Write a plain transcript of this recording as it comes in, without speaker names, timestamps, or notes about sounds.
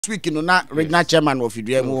week no na regional chairman of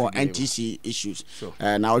Idremu NTC issues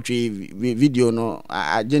na otwe video no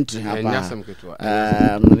agent ha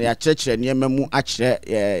ba ya church ne memu a kire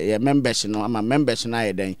ya members no ama members na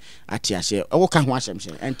yeden atiase wo ka ho asem se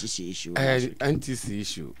NTC issue NTC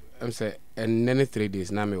issue am say and 3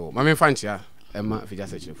 days na me wo ma me fanchia ma fi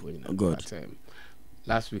just search for you good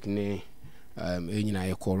last week ne enyina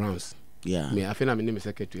ye call rounds. Yeah. Me afena me name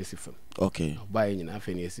secretary SFM. Okay. Buy nyina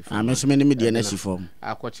afena SFM. Me so me name dey na SFM.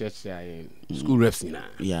 Akwa church school reps nyina.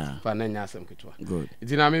 Yeah. Fa na nya asem ketwa. Good.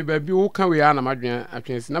 Idi na me ba bi wo kan we ya na madwen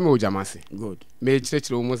atwen na me o jamase. Good. Me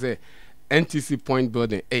church wo mo say NTC point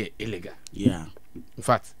building illegal. Yeah. In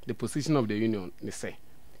fact, the position of the union they say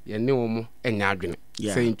ye ne wo mo enya adwene.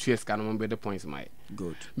 Say in 2 years kan mo be the points my.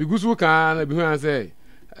 Good. Me gusu kan be hu say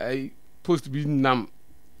post be nam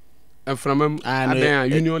and from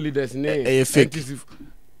union leaders a fake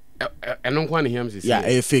and no one him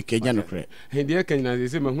say a fake no correct and there can na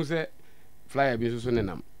say me hu say flyer be so ne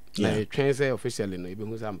nam na train say officially no e be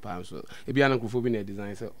hu say am so e be anankofo bi na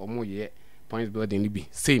design say omo ye points building be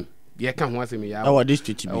same there can hu say me ya our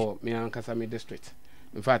district be me ankasa me district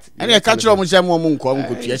in fact and e ka kire omo say mo nko am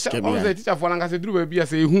ko tua sika bi ya teacher for ankasa duru ba bi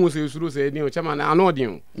say hu say suru say ni o chama na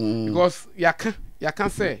anodin because ya can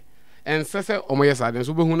say and say omo yesa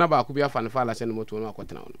so be hu na ba ko bi afa ne fa la che ne moto no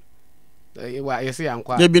akotena no wa yesi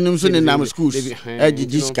yankwa de binum so ne nam schools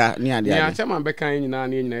ejijiska ni ade ya chama be kan nyina na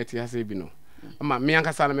nyina eti ase bi no ama me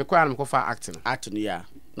ankasa na me kwa na me ko fa act no ya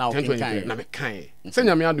na o kan na me kan se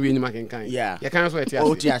nya me ado enyima kan ya kan so eti ase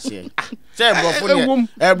o ti ase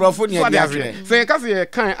se brofo ni ade ase se ka se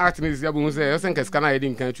kan act ni sia bu hu se se nka ska na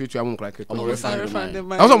yedi kan tuatua mu nkra keto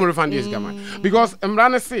also mo refund yes gama because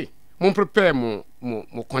emrana say mon prepare mo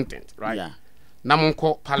content right na mon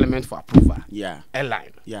call parliament for approval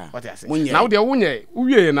airline what I say now the wunye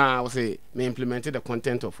uwie na say me implemented the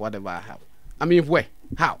content of whatever I have I mean where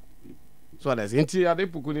how so that's inti ade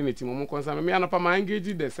pukuni ne timo mon concern me anapa ma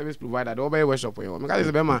engage the service provider the obey workshop we me ka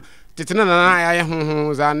say be ma tetena na ya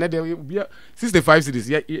ho za na de 65 cities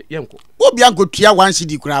ye nko obi anko tua 1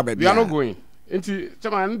 cedi kura ba we are not going Inti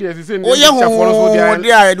chama ndi say o ye ho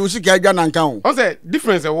dey I do sika adwa na nkan ho on say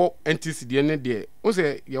difference e wo NTC dey ne dey on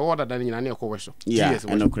say ye order dan nyina na e ko workshop yes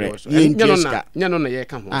no correct nya no na ye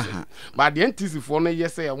ka ho but the NTC for no ye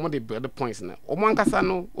say o mo dey build points na o mo ankasa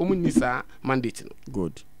no o mo nisa mandate no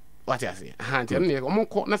good what I say nti no o mo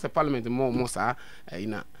ko na say parliament mo sa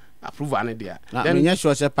ina approve an idea then you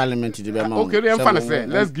sure say parliament dey be ma okay I'm fine say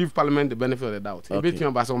let's give parliament the benefit of the doubt e between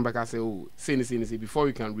about some back say oh say before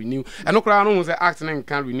you can renew and no cry no say act and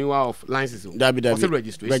can renewal of licenses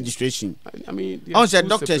registration I mean on say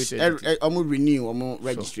doctors omo renew omo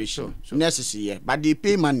registration necessary but they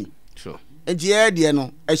pay money sure and there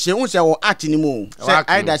no e se hu say wo act ni mo say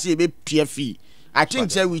either say be pay fee I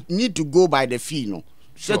think say we need to go by the fee no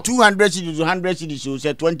say 200 cedis 100 cedis so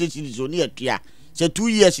say 20 cedis so near tia say 2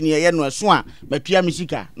 years ni ye no so a ba pia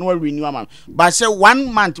misika no renew am but say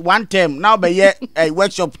 1 month 1 term now be ye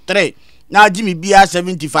workshop 3 now Jimmy bia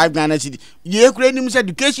 75 Ghana cedi ye kure ni say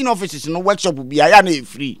education offices no workshop bia ya na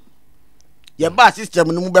free ye ba system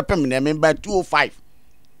no mu be pem na member 205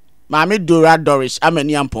 Mami Dora Doris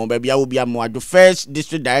amani ampon ba bia obi amwado first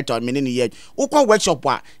district director me ni ye ukọ workshop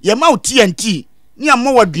a ye ma TNT ni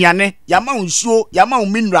amọ waduane ya ma nsuo ya ma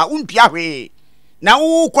mineral unpia hwe na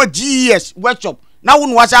wo ko GS workshop na wo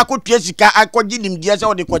no wasa akotua sika akogi nimdie se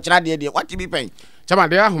wo de kokyra de what be pen chama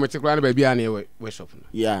they ahomete kra na ba bia na workshop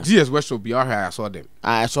yeah GS workshop be I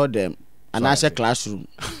saw them and I said classroom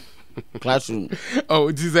oh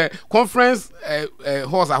it is a conference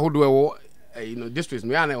halls ahodo you know districts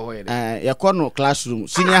me ana ho here ya kono classroom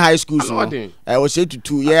senior high schools no we say to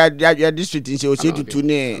 2 ya district say we say to 2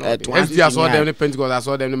 ne I saw them the Pentecost I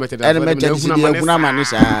saw them the method kuna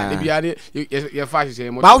manisa bia ye fashi say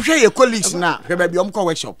mo ba hwe ye colleagues na hwe ba bi omko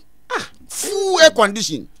workshop full air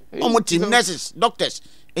condition omo team nurses doctors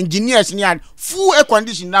engineers ni full air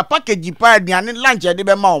condition na package pa aduane lunch e de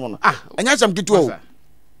be ma omo no anya sam kitu o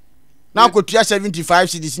na ko tua 75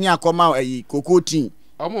 cedis ni akoma ayi cocoa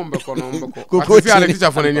omo mbeko no mbeko ati ala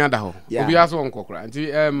teacher for any other ho obi aso nkokora nti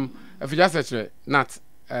if you just search nat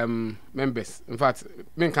members in fact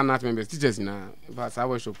men can not members teachers na in fact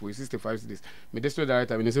our shop with 65 cities me district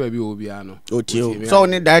director me say be obi ano so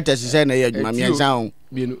ni director say na ye adwuma me ensan ho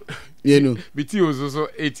bienu biti ozo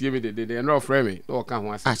 8 year me de no frame me no ka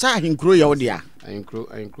ho ase asa hinkro ye wo dia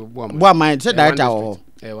hinkro bo man say director ho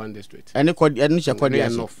one district eni she kodi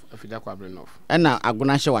ase afida kwa brain off ena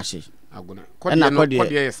aguna hye wase aguna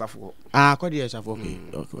kodi ye safo kodi ye safo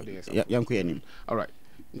okay yanko yenim all right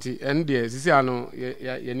nti NDS sisi ano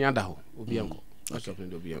ye ni ada ho obi enko workshop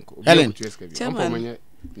ndo obi enko chairman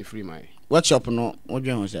ni free my workshop no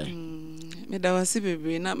odwen ho say me da wase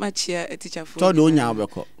bebre na ma chia a teacher for to do nya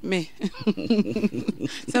obeko me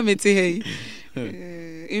so me ti hey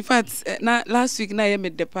in fact na last week na ye me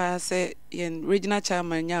de pa say yen regional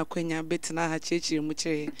chairman nya akwanya betina ha chechiri mu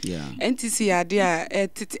kire NTC ade a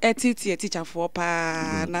etiti teacher for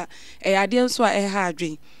pa na ade nso a ha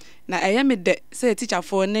adwen na me de say teacher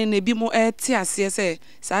for ne bi mo ti ase say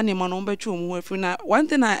sa ne mo no betwe mu afri na one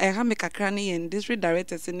thing na ha me kakra ne yen district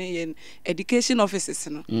directors ne yen education officers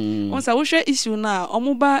no on sa wo hwe issue na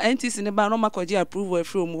omo ba NTC ne ba no makoji approve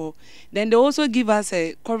afri mu then they also give us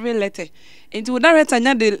a covering letter into director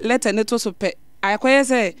nya the letter ne to so pe akoye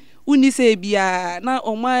say uni say bia na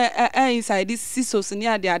oma inside this sisos ne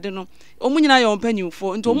ade no omu nyina yo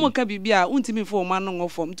mpanyimfo nti omu ka bibia untimi fo oma no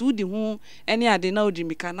ngofo nti udi hu ene ade na odi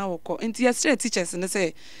mika na wokọ nti yesterday teachers ne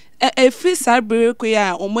say free cyber ko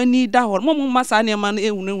ya omani da ho mo masa ne ma no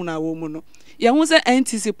ehunahuna wo mu no ye hu say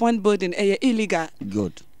NTC point building illegal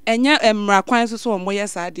good enya emra kwan so omo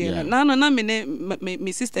yes ade na no na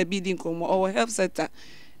me sister bi din ko mo our health center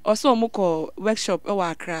also omo ko workshop e wa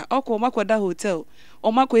Accra okọ makoda hotel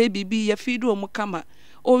omako ebibi ya feed omo kama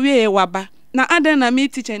owie waba na aden na me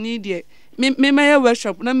teacher ni de me my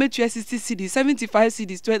workshop na metu 60 cedis 75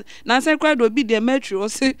 cedis 20 na say crowd obi de metro o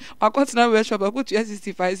say akotena workshop akotu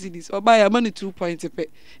 65 cedis oba ya money 2 point pe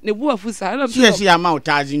ne bu afu sa na yes ya ma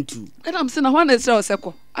 1002 and am say na one is o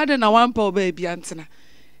seko aden na one pa oba bia antena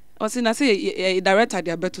o say na say director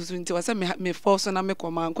de abeto so nti o say me force na me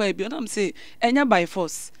command kwa bia na am say enya by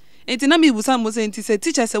force enti na me busa mo say enti say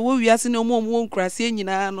teacher say wo wiase ne omo nkrase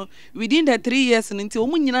nyina no within the 3 years enti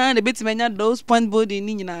omo nyina na betimanya those point building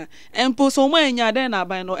ni nyina empo so omo enya den na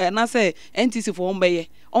ban no na say NTC for ombeye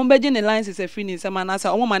ombeje ne lines say free ni say man na say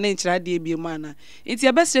omo ma na nchira de ebie mu ana enti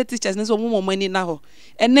e best teachers ne so omo mani na ho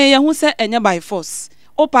ene ye hu say enya by force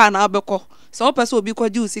opa na abekọ so opa so obi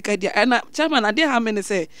kwaji usika dia na chairman ade ha me ne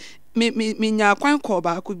say me nya kwan ko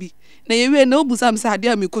ba ko bi na ye we na obusa me say ade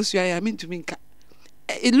a me kosua ya me ntumi nka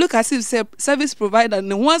it look as if service provider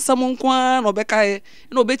no want someone kwan obeka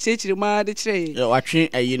no be chechiri ma de kire watwe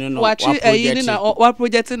ayino no wa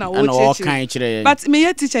project na wo chechiri but me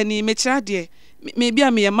ye teacher ni me kira de me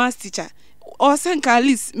bia me math teacher or send at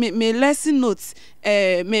least me lesson notes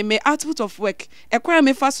me output of work ekwa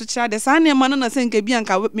me fa so kira de sa na no na senka bia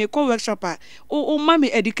nka me co workshop o ma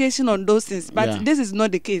me education on those things but this is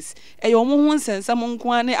not the case yo mo hu sensa mo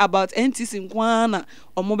nkwan about NTC nkwan na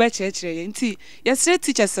omo be chechire nti yesterday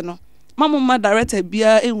teachers no mama director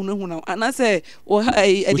bia ehunahuna ana say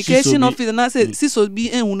education officer na say siso bi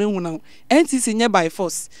ehunahuna NTC nya by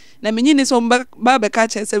force na menyi ni so ba be ka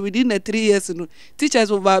che say within the 3 years no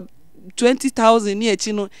teachers over 20,000 ni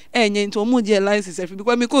echi no enye nto omo je license every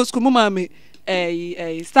because me go school mama me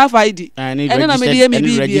staff ID and na me dey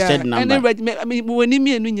me registered number and me woni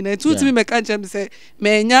me enu nyina tu timi me ka chem say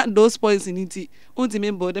me nya those points in it unti me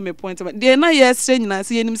board me point dey na yesterday nyina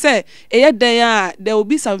say enim say eye den a there will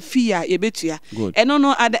be some fee a ye betua and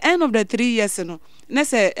no at the end of the 3 years no na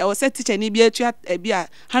say I was teacher ni bi atua bi a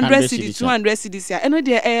 100 cedis 200 cedis ya and no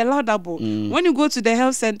dey laudable when you go to the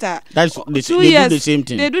health center that's they do the same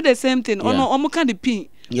thing they do the same thing omo kan the pin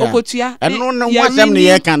okotua and no wasem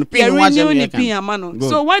ne can pin wasem ne can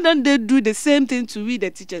so why don't they do the same thing to we the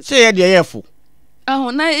teachers say ye dey for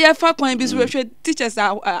na ye fa kwan bi so we teachers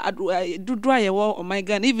do ye wo oh my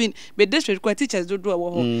god even be district kwa teachers do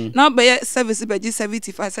wo ho now be service be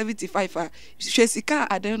 75 hwe sika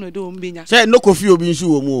adan no do mbenya say no kofi obi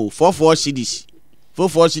nsu wo mu 44 cedis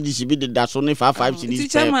 44 cedis bi de so ne 55 cedis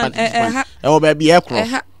per e be bi e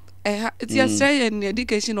kro it's your say in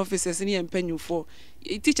education officers ni empanyufo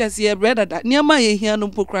teachers ye brother that niama ye hia no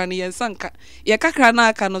pokra ne ye sanka ye kakra na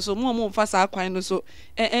aka no so mo mfa sa akwan no so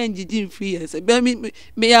engigi free yes be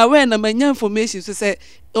me aware na manya information so say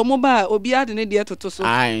omo ba obi ade ne de toto so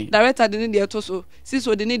director de ne de toto so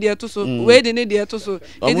siso de ne de toto so we de ne de toto so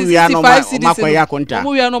it is 65 cedis omo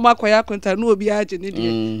wi no makoya konta no obi age ne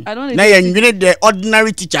de I don't na ye nwene the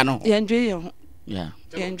ordinary teacher no ye ndwe ye ho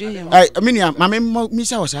enjoy I mean mama me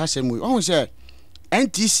say was asem we won say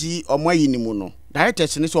NTC omoyi ni mu no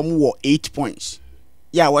directors ni so mo 8 points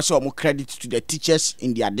yeah was so mo credit to the teachers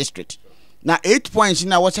in their district na 8 points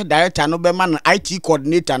na was director no be man IT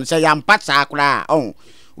coordinator and say yam pat akra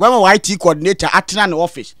when my IT coordinator atena na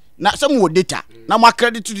office na some wo data na mo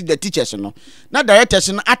credit to the teachers no na directors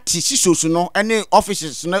no atisi so no any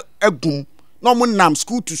offices no agum no mo nam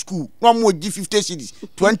school to school no mo give 50 cedis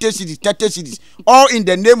 20 cedis 30 cedis all in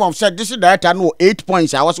the name of said this director no 8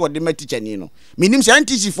 points I was what the teacher ni no minim say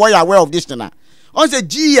NTC for you aware of this na on say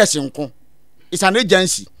GS nko it's an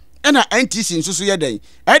agency and NTC nso so ye den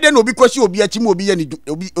e den obi kwasi obi achi mo obi ye ni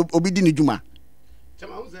obi di ni djuma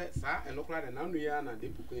sa and look at na no ya na de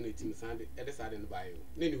buku in team sand e de side in buy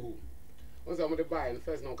nini who once I'm the buy and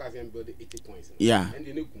first no cause and build 80 points yeah and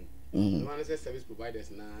the new one say service providers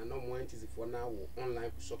na no more entity for now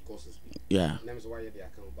online short courses yeah names why they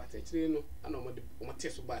account but actually no and no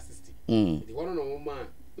test so by 60 the one no man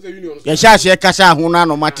who's a union ya sha she kasa ho na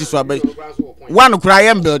no mati so ba one cry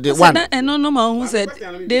and build one and no man who said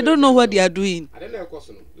they don't know what they are doing. I don't know course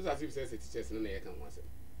no this as if say teachers no na can one say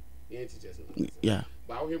teachers no yeah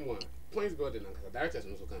but how him one points building and directors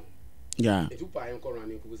no so can yeah e tu pa en ko ran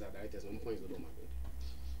en ko busa directors no points do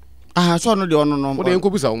so no de ono no what dey ko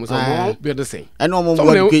busa o so mo be the same and no mo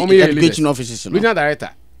education officers no regional director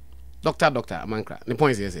doctor Amankra the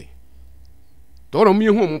points you say don't me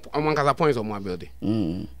who Amankasa points on my building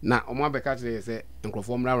na o mo abeka tell say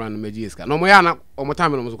nkrofo mra ran meji eska no mo ya na o mo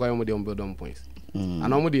time no mo so kwa mo dey on build on points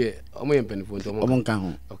and o mo dey o mo yempen phone to mo nka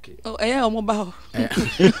ho okay oh o mo ba ho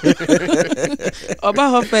oba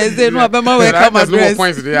ho feze no abema we come address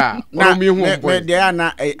points there o me who points there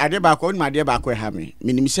na ade ba ko ma ade ba ko ha me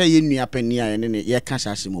minim say ye nua pani a ne ye ka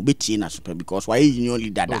sase mo betie na super because why union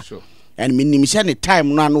leader da and minim say ne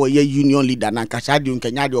time no na ye union leader na kasa de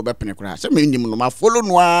nkanya de obepene kura say minim no ma follow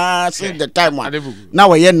no say the time one now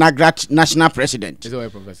we national president is a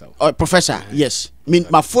professor professor yes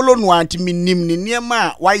ma follow no anti minim ne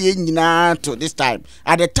niema why ye nyina to this time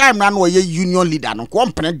at the time na we ye union leader no ko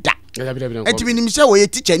mpene da enti minim say we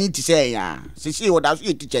teacher ni ti say ya sisi we da so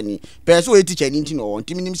ye teacher ni person we teacher ni ti no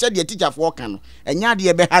enti minim say the teacher for kan no enya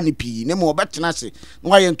de be ha ne pi ne mo obetena se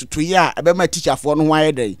no ye ntoto ye a be ma teacher for no ho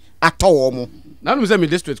aye dai atowo mo na no say me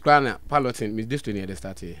district plan piloting me district near the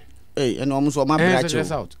start here and almost all my branch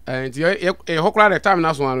out and you hokra the time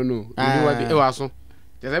na so anu no you wa e wa so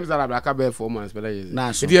just ebi sala black be 4 months better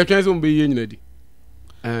years it you twen so be ye nyina di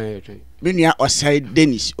you twen me nua osai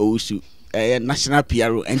Dennis Owusu national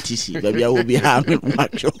PRO NTC baby I will be ha me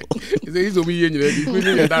macho is o be ye nyina di me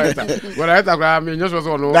nyina director go director kra me nyo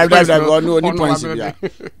so no no ni points bia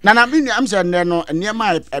na me nua am say no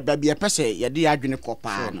niema baby e pese ye de adwene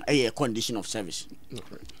kopa no e condition of service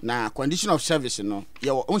na condition of service no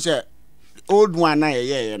ye won say old one na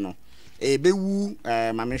ye no e bewu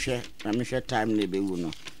mamehwe time na bewu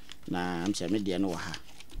no na am say me de no ha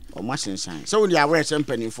o mo sensan so we are aware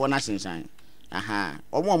sempanifo na sensan aha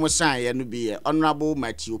omo san ye no be honorable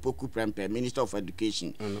Matthew Opoku Prempeh Minister of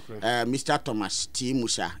Education Mr. Thomas T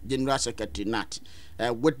Musa General Secretary Nat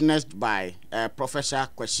witnessed by Professor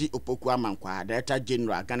Kwesi Opoku Amankwa Director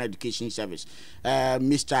General Ghana Education Service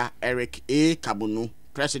Mr. Eric A Kabunu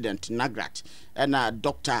President Nagrat and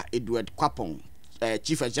Dr. Edward Kwapong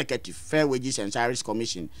Chief Executive Fair Wages and Salaries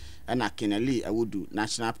Commission and Kenali Awudu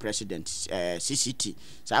National President CCT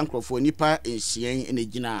Sankrofo nipa ensien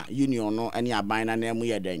enegina union no ene aban na nemu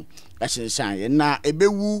yeden asensan na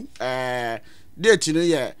ebewu date no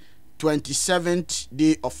ye 27th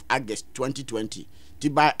day of August 2020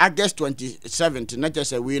 by August 27th na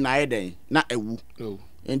just we na yeden na ewu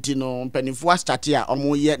enti no mpanifo start a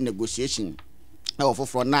omo ye negotiation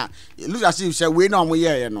ofofro na look as if say we na omo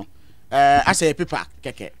ye no as a paper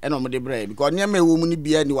keke eno mo de bre because nyama ewo mu ni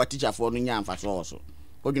bia ni wa teacher for no nya amfa so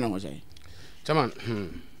odwina ho say chairman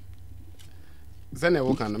zene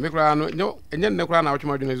wo kan no me kra no enye ne kra na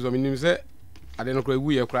wotwema dwuna zo minim se ade no kra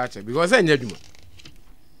wu ye kra che because enye adwuma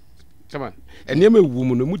chairman enye ma wu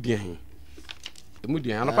mu no mu di hen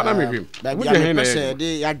emudian no pana mehwem emudian na pese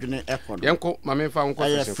de yadwene ekọ yenko ma me fa nko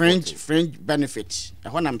fringe benefit e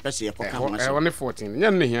ho na mpese ye koka ho so e 14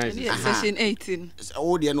 nya ne hia section 18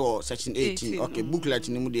 o de no section 18 okay booklet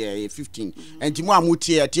ni mu de 15 enti mu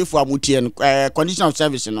amutie atiefo amutie condition of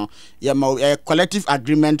service no ye ma collective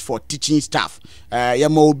agreement for teaching staff ye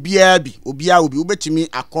ma obia obetimi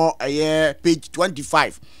akọ page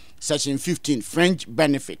 25 Section 15 Fringe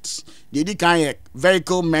benefits. The kind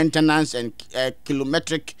vehicle maintenance and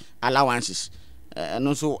kilometric allowances. And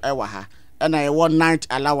also ewaha. And I want night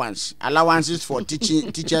allowances for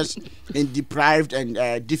teachers in deprived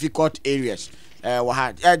and difficult areas.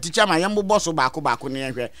 Waha teacher my yambo boss bako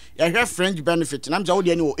ne hwe. Ya fringe benefit. Na mja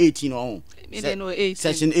odi any 18 on.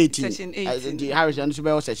 Section 18. The Harris and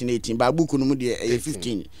Super section 18. Ba buku no mu de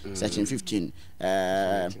 15. Section 15.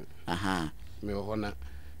 Me hona.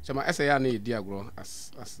 So my essay na di agro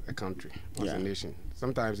as a country, as a nation.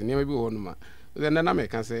 Sometimes the name be one then I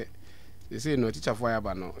can say they say no teacher for ya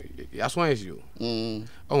no as one as you. Oh,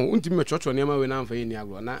 unti me church name we na mfa ni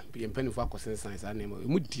agro na be mpani for access science na name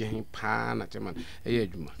mu di hen pa na chairman e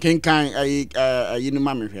adwuma. Kenkan you know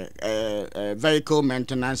mame vehicle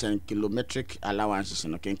maintenance and kilometric allowances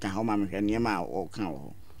no kenkan how mame hwe name a o kan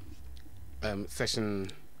ho. Section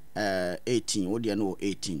 18 what do you know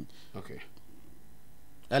 18. Okay.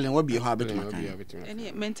 Ellen, what be your habit?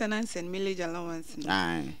 Any maintenance and millage allowance.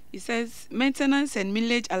 It says maintenance and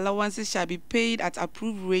millage allowances shall be paid at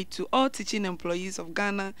approved rate to all teaching employees of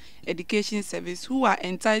Ghana Education Service who are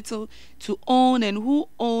entitled to own and who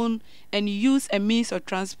own and use a means of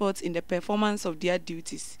transport in the performance of their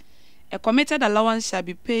duties. A committed allowance shall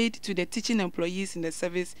be paid to the teaching employees in the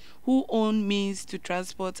service who own means to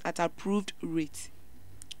transport at approved rate.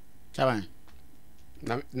 Chaban.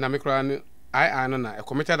 I know a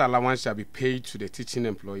committed allowance shall be paid to the teaching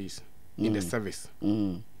employees in the service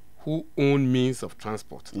who own means of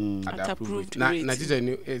transport at approved rate.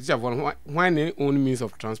 Why they own means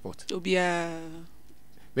of transport?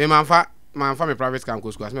 Me manfa me private can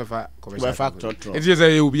go school as me fa commercial factor. It is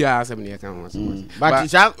a obi a 7 year can but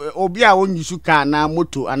it's obi a won use car na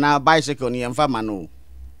motor and bicycle ni emfa ma no.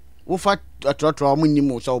 Wo fa trotro mo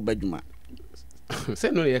nimo so obadwuma.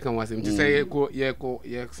 Say no ye can was him to say ye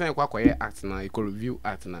say kwa act na e review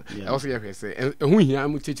act na e also ye say ehun hia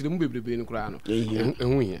mu teach mu bebrebe ni kura no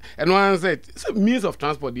ehun hia and one said means of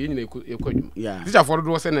transport ye nyina e kwadwuma teacher for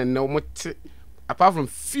do say na mo apart from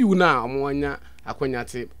few na mo anya akwanya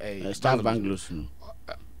te staff banglos no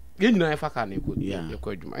ye nyina e fa ka na e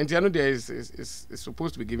kwadwuma and you know there is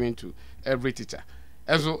supposed to be given to every teacher.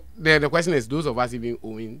 And so the question is, those of us even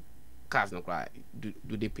owing cars no cry do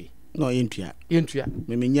they pay? No, intua. Me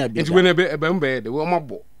nya bi. Nti when e the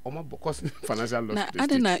omo cost financial loss. Na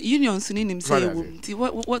adena unions ni nim say nti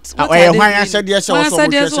what are hwan answer dey say o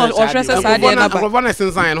stress say na ba. Governor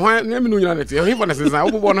Sensan hwan na me no nyina net. He for the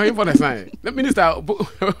Sensan, obo no he for the sign. The minister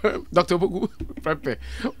Dr. Bogu Pepe.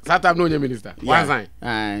 That time no minister. One sign.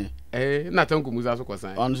 Na tanku muza so ko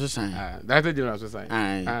sign. On so sign. Director general so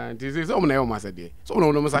sign. This is omo na e o ma say dey. So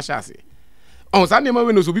omo no mo sa shase. On Sunday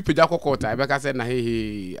man no so be peja kokota e be ka say na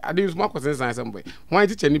hey ade use more concern some boy why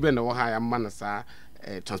teacher ni be na wo ha man sa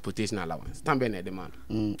transportation allowance tambe na demand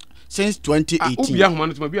since 2018 obi ahoma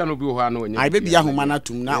no tuma bi no bi wo ha na onya ai be bi ahoma na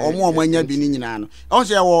tum na omo anya bi ni nyina no on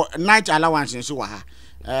say wo night allowance nso wo ha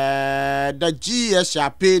the GS shall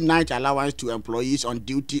pay night allowance to employees on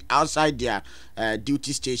duty outside their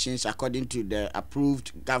duty stations according to the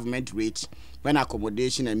approved government rates when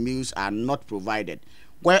accommodation and meals are not provided.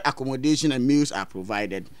 Where accommodation and meals are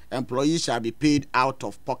provided, employees shall be paid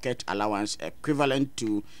out-of-pocket allowance equivalent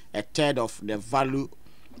to a third of the value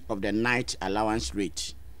of the night allowance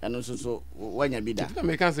rate. And also, so when you be that,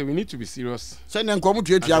 Americans say we need to be serious. Send them come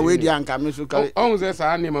to your way, and come to oh, there's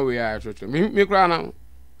a name we are. Me cry now.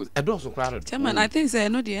 I don't so crowded. Chairman, I think say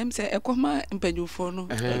no DM say ekoma mpenyu for no.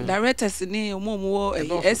 Directors ni omo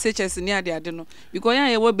SHS ni ade no. Because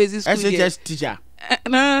ya we basic school SHS teacher.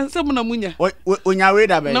 Na some na munya. Onya we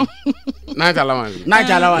da be. Night allowance. Night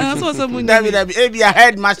allowance. So some munya. David e be a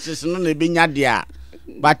headmasters no na be nya dia.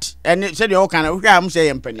 But any say the all kind of am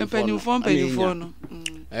say mpenyu for no.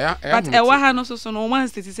 But ewa ha no so no one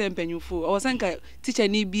state say mpenyu for. O sanka teacher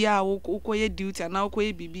ni bia wo koye duty na wo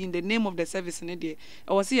koye bibi in the name of the service ne de.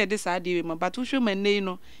 O say this ade we but wo hwe man nei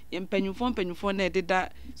no mpenyu for na de da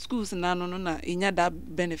schools na no na inya da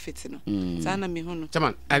benefit no. Sa na me hu no.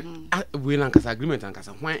 Chairman, we na nkasa agreement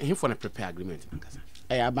nkasa. Why him for na prepare agreement nkasa?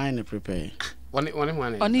 I buy the prepare. One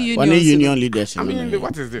union leaders. I mean,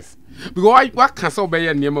 what is this? Because what can so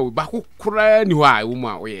be near me? But who cry ni why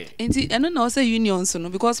woman we? Enti eno na say unions no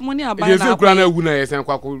because money are buying. Yes, cry na wuna yes en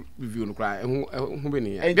kwako review no cry. Who be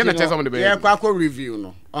ni? Get na chance on the be. Yeah, kwako review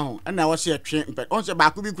no. And na was say twen. On say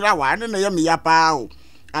ba ko bi kura wa na ya me ya pa o.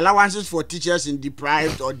 Allowances for teachers in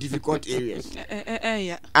deprived or difficult areas.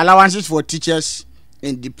 Yeah. Allowances for teachers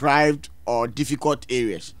in deprived or difficult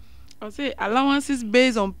areas. I say allowances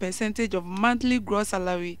based on percentage of monthly gross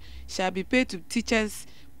salary shall be paid to teachers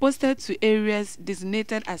posted to areas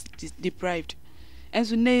designated as deprived. And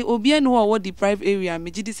so nay obi no what deprived area me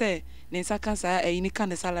gidi say ne saka sa ni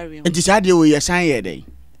kan salary. Enti sa de wo ye san ye dey.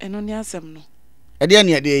 Eno ni asem no. E de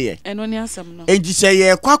ne de ye. Eno ni asem no. Enti say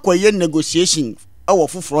ye kwakoye negotiation awo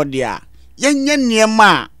foforo de a ye nya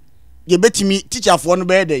niema ye betimi teacher for no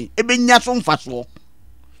be dey e be nya so mfaso.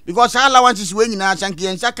 Because allowances we nyina sanke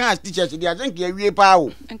en saka teachers dey sanke awie pa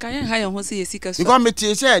o enka yen ha yen ho se yesika so because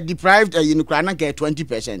me say deprived you kra na get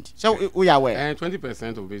 20%. So we are where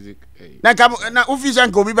 20% of basic na officer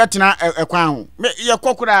nka obi betena ekwan ho me ye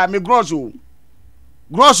kokura me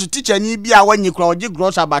gross teacher ni bia wanyi kra oje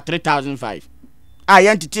gross about 3,500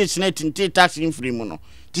 yen teach net tax in free mo no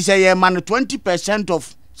ti say ye man 20%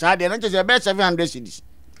 of say dey na say be 700 cedis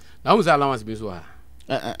now was allowance be so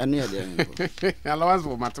allowance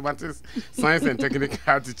for mathematics, science and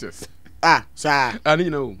technical teachers. Sir. And you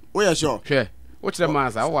know. We are sure. Sure. What's the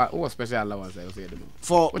master? What special allowance I say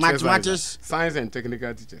for mathematics, science and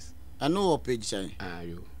technical teachers? I know what page say.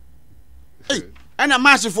 You. Hey, And a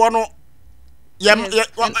massive one.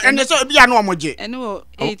 And so be an omoje. And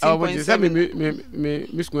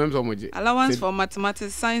 18.7 allowance for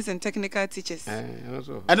mathematics, science, and technical teachers.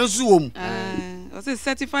 And also,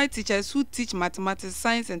 certified teachers who teach mathematics,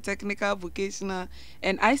 science, and technical, vocational,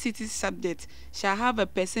 and ICT subjects shall have a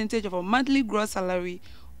percentage of a monthly gross salary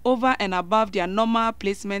over and above their normal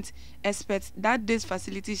placement. Expect that this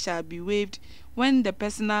facility shall be waived when the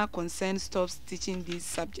personal concerned stops teaching these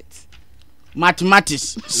subjects.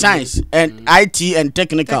 Mathematics, science, and IT and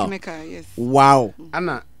technical. Technical, yes. Wow.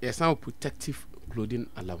 Anna, yes, now protective clothing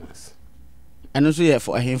allowance. And also, yeah,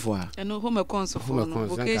 for him for her. And no home accounts of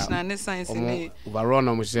vocational and science and overall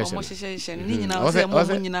no allowance.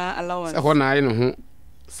 When I know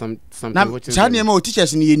something. Now, Chani mo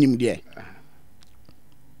teachers in Yenim there.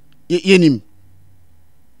 Yenim.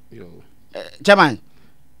 Chairman.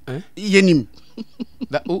 Yenim.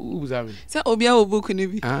 That who's having? Say Obia book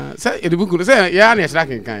nibi. Say the book say ya na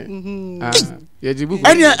tracking kan. Ya the book.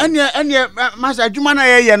 Anya master adwuma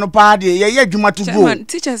na ye no pa de ye adwuma to go.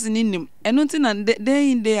 Teachers in nim. Eno nti na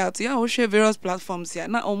day in day out ya wo share various platforms ya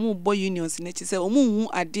na omo boy unions na chi say omo hu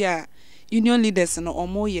ade a union leaders no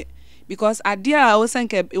omo ye. Because adia o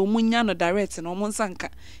sanka omunya no direct no omo sanka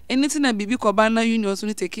anything na bibi ko ba na union so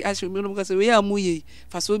ni take action because we are muye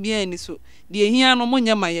fa so bia ni so de ehia no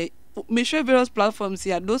munya maye me share various platforms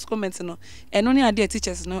here those comments no eno ni adia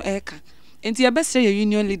teachers no eka enti ya best share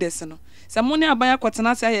union leaders no some money abaya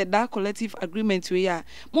kwatena say that collective agreement we are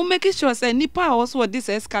mo make sure say nipa also this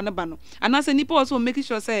escanaba no and as nipa also make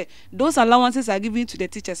sure say those allowances are given to the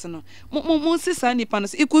teachers no mo sisa nipa no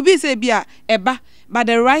it could be say bia eba but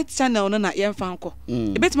the right channel no na yemfa nko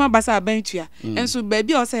e betima basa abantua enso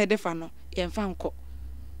baby o say defa no yemfa nko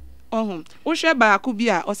wo share ba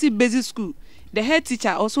akubia o si basic school the head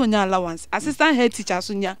teacher also nya allowance assistant head teacher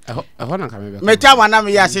so nya me ta wana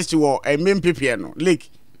me assist wo me mpepie no like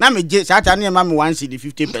na me je sata na ma me 1 cedi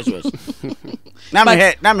 50 pesos na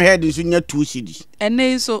me head so nya 2 cedi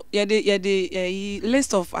and so ye the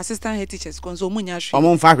list of assistant head teachers konso munya hwe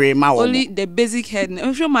omo mfa hwe ma wo only the basic head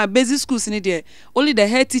if you my basic schools in there only the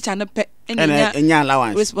head teacher na pe enya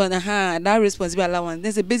allowance that responsible allowance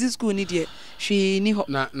there's a basic school in there she ni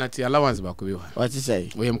na ti allowance ba ko bi what you say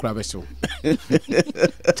we am kura be show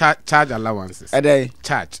charge allowances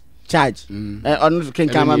charge on can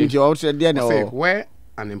come am you also there no where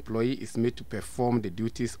an employee is made to perform the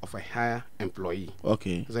duties of a higher employee.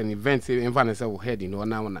 Okay. So an event say environment say head now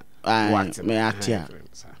and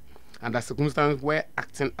the circumstance where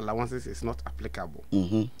acting allowances is not applicable.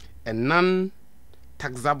 A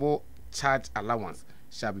non-taxable charge allowance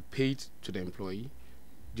shall be paid to the employee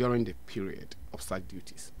during the period of such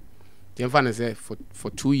duties. The environment say for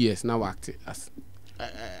 2 years now acting as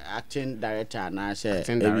acting director na say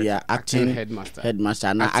acting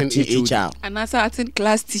headmaster na acting HR and as acting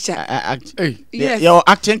class teacher yes your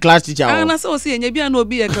acting class teacher and as o say nya bia na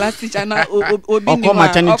obi a class teacher na obi ni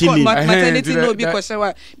maternity no obi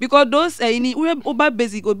kwashewa because those any oba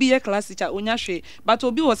basic obi a class teacher onya hwe but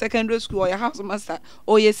obi was secondary school or your house master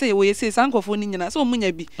o ye say sankofo ni nyina so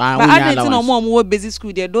omunya bi but adent no mo basic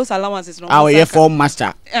school there those allowances no o ye form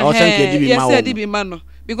master o sanke di bi ma yes di bi ma no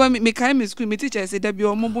because me kind school me teacher say that be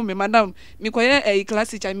omo me madam me koye a class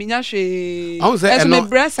teacher me nya hwe eso me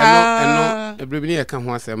brasa ebrebi ne ka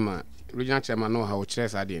ho asema regional chairman no ha o kire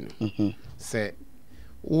sa de no say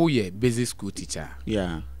who ye basic school teacher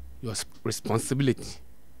yeah your responsibility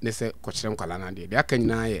ne say ko kire nkwala na de aka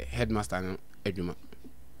nyina ye headmaster no adwuma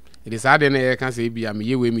it is hard na can say bia me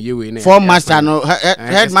yewe na form master no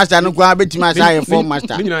headmaster no kwa betima say form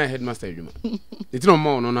master me nyina headmaster adwuma it no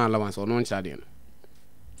more no allowance or no ncha de no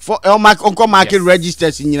for market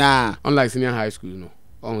registers nyina unlike senior high school no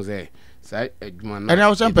on say adwuma na and I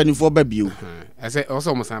was company for baby I say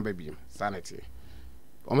also mo san baby sanity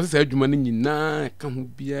almost say adwuma ni nyina ka hu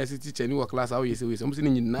bia say teacher ni work class how you say almost ni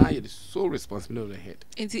nyina you so responsible of the head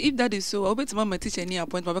and if that is so I bet my teacher ni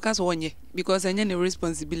appointment because onye because any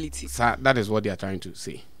responsibility so that is what they are trying to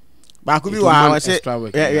say but could be what I say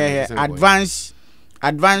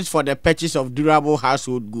advance for the purchase of durable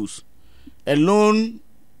household goods alone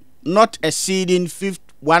not exceeding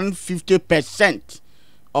 150%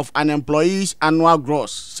 of an employee's annual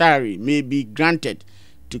gross salary may be granted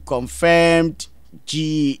to confirmed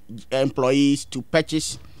G employees to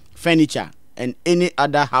purchase furniture and any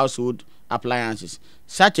other household appliances.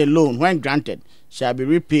 Such a loan, when granted, shall be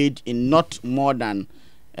repaid in not more than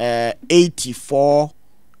 84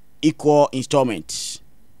 equal installments.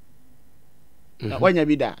 When you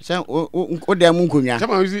be there, say o dem nkonya.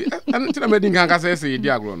 Chama uzi, antina medin kan ka say di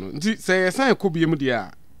agro no. Nti say san ko biem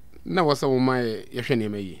dia na wo say wo mai ye hwe ne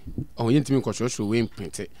mayi. O yentimi nkwohwo we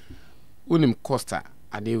imprint. unim costa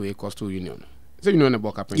ade we cost union so you know the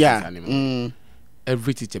book apprentice animal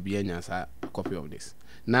every teacher be anya a copy of this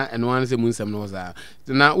na and one say mun sem no za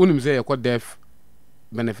na unim say you got deaf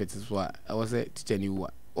benefits is what I was a teacher ni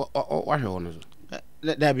what hwe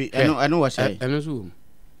that be I know what say so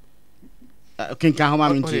king kan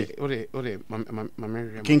homa minti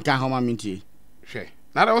king kan homa minti hwe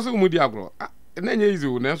na da was go mudi agro na nya easy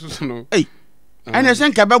na so no ene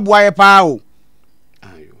sen ka beboa ye pa o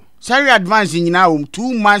ayo salary advance nyina o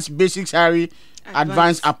 2 months basic salary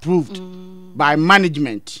advance approved by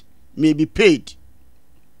management may be paid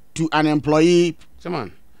to an employee.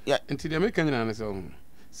 Someone, yeah, until the American answer.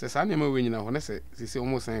 Says I never win now. Say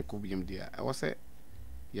almost saying could be dear. I was say,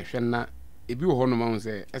 Yashana, if you hold on,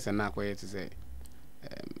 say, as a knock way to say,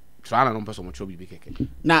 try to person much be kicking.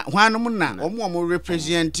 Now, one or more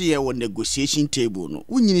represent here on negotiation table. No,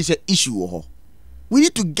 we need an issue. We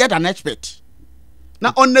need to get an expert.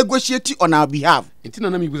 Now on negotiating on our behalf. It's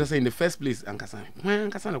not me because I say in the first place, Ankasa. When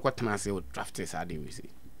Ankasa what can I say what drafters are we say?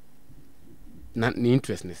 Not the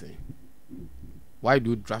interest they say. Why do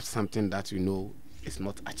you draft something that you know is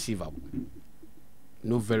not achievable?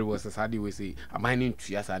 No very well as we say. Am I in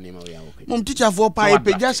 2 years I name okay. Mom teacher for pa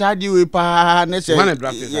just had you pa na say.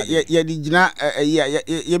 Yeah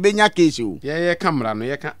you benya case you. Yeah camera no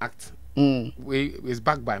you can act. We is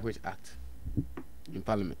backed by which act in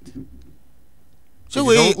parliament. So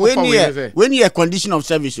when you a condition of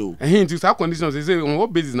service oh to that conditions they say on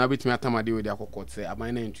what basis na bet me atamade we dey court say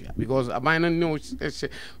aban na ntua because aban na no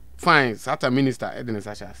fine sata minister Eden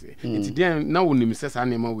Sacha say it then na wonim say sa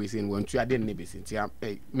na we say won tua dey na be say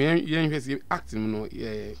me yen hwese act no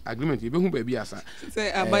agreement e be hu ba bi asa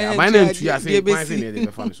say aban na ntua say fine say na dey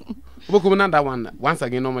be fam so obokum na that one once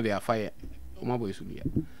again normally they are fire o boy so dia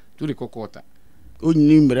to the court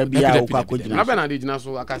onni mra bia o kwa kojina na be na dey jina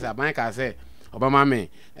so aka say aban ka say Obama me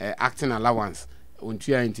acting allowance on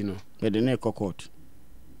 20 no we dey na court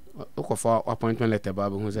o for appointment letter ba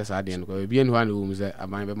who say say dey no be en one who say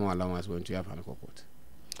aban be mo allowance on 20 fa no court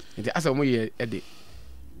nti asa mo ye e de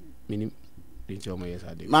minim dey cho mo ye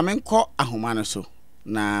say dey ma men ko ahoma no so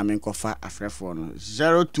na men ko fa afrefo no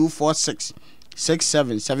 0246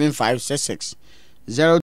 677566